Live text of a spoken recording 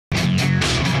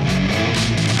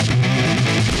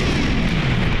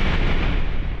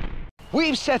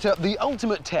We've set up the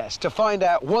ultimate test to find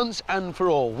out once and for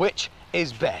all which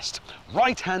is best,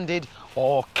 right-handed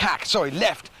or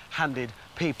left-handed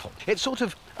people. It's sort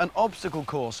of an obstacle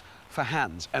course for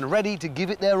hands, and ready to give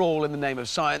it their all in the name of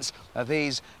science are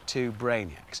these two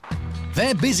brainiacs.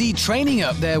 They're busy training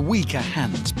up their weaker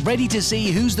hands, ready to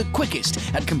see who's the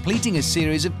quickest at completing a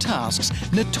series of tasks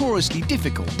notoriously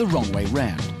difficult the wrong way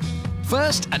round.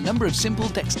 First, a number of simple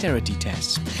dexterity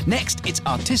tests. Next, it's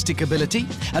artistic ability.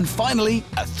 And finally,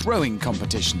 a throwing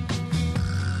competition.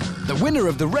 The winner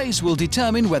of the race will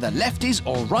determine whether lefties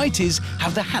or righties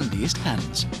have the handiest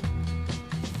hands.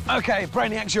 OK,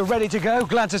 Brainiacs, you're ready to go.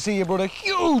 Glad to see you brought a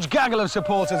huge gaggle of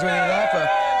supporters with you there for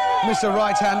Mr.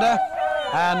 Right-hander.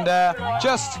 And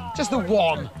just the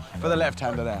one for the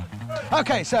left-hander there.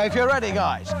 OK, so if you're ready,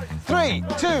 guys, 3,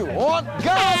 2, 1,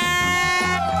 go!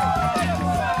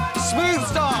 Smooth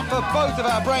start for both of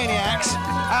our Brainiacs.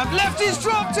 And Lefties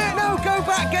dropped it! No, go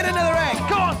back, get another egg.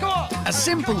 Come on, come on! A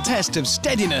simple test of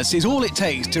steadiness is all it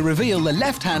takes to reveal the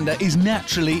left-hander is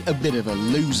naturally a bit of a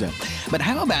loser. But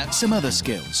how about some other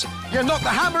skills? You knock the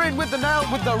hammer in with the nail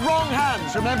with the wrong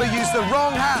hands. Remember, use the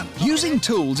wrong hand. Using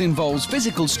tools involves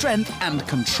physical strength and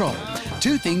control.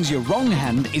 Two things your wrong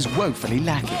hand is woefully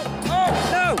lacking. Oh,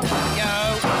 no!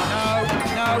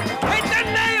 No! Hit the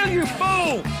nail, you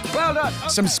fool! Well done.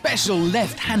 Some special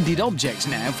left-handed objects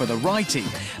now for the righty.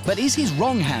 But is his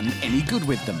wrong hand any good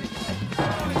with them?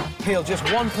 Peel just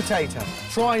one potato.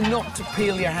 Try not to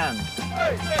peel your hand.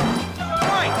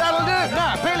 Right, that'll do it.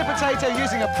 Now, peel a potato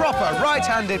using a proper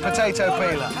right-handed potato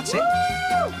peeler. That's it.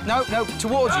 No,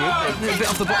 towards you. A little bit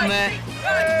off the bottom there.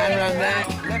 And around there.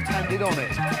 Left-handed on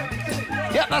it.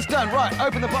 Yep, that's done. Right,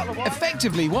 open the bottle of water.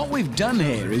 Effectively, what we've done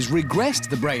here is regressed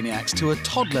the Brainiacs to a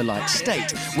toddler-like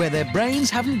state where their brains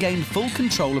haven't gained full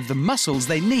control of the muscles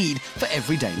they need for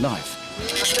everyday life.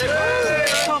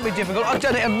 Can't be difficult. I've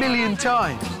done it a million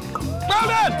times. Well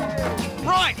done!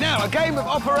 Right, now, a game of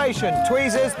operation.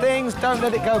 Tweezers, things, don't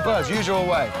let it go buzz. Usual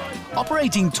way.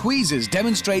 Operating tweezers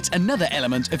demonstrates another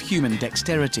element of human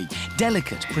dexterity,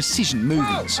 delicate precision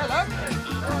movements. Oh, hello.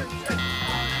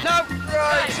 No,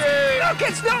 righty. Look,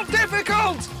 it's not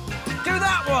difficult. Do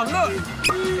that one,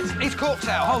 look. His cork's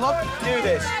out, hold on. Do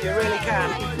this, you really can.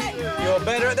 You're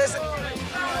better at this.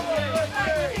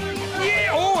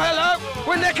 Yeah, oh, hello.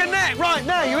 We're neck and neck. Right,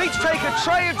 now you each take a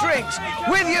tray of drinks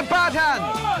with your bad hand.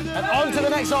 And on to the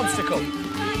next obstacle.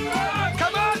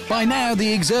 Come on. By now,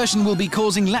 the exertion will be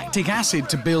causing lactic acid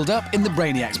to build up in the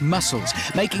Brainiacs' muscles,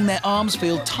 making their arms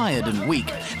feel tired and weak.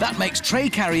 That makes tray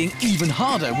carrying even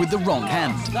harder with the wrong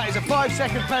hand. That is a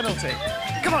 5-second penalty.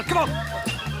 Come on, come on.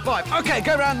 5. OK,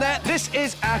 go round there. This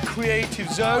is our creative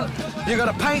zone. You've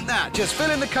got to paint that. Just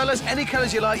fill in the colours, any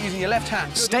colours you like, using your left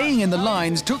hand. Staying in the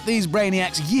lines took these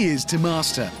Brainiacs years to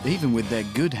master, even with their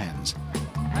good hands.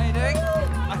 How you doing?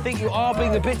 I think you are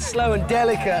being a bit slow and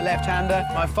delicate, left-hander.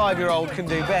 My 5-year-old can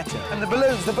do better. And the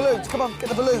balloons. Come on, get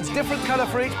the balloons. Different colour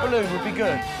for each balloon would be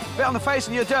good. Bit on the face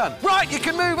and you're done. Right, you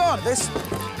can move on. This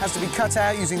has to be cut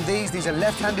out using these. These are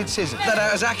left-handed scissors. Cut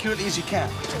out as accurately as you can.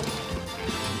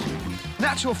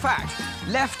 Natural fact,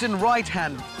 left and right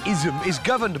hand-ism is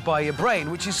governed by your brain,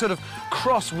 which is sort of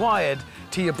cross-wired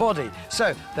to your body.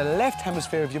 So the left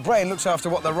hemisphere of your brain looks after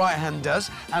what the right hand does,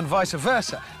 and vice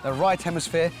versa. The right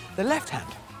hemisphere, the left hand.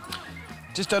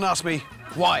 Just don't ask me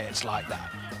why it's like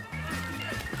that.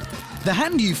 The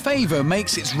hand you favour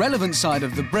makes its relevant side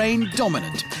of the brain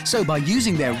dominant. So by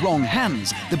using their wrong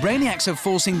hands, the Brainiacs are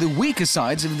forcing the weaker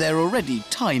sides of their already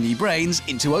tiny brains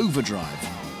into overdrive.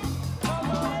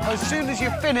 As soon as you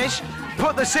finish,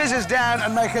 put the scissors down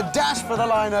and make a dash for the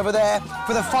line over there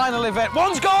for the final event.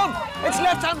 One's gone! It's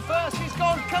left hand first, he's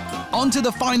gone, come on! On to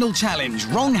the final challenge,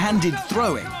 wrong-handed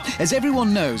throwing. As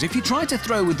everyone knows, if you try to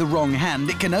throw with the wrong hand,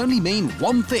 it can only mean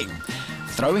one thing: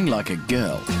 throwing like a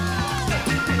girl.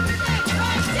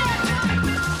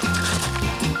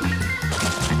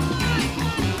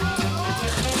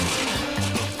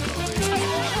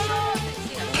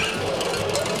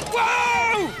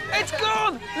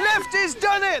 Lefties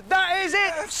done it! That is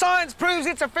it! Science proves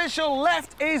it's official.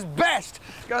 Left is best.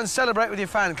 Go and celebrate with your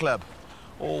fan club.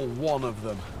 All one of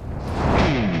them.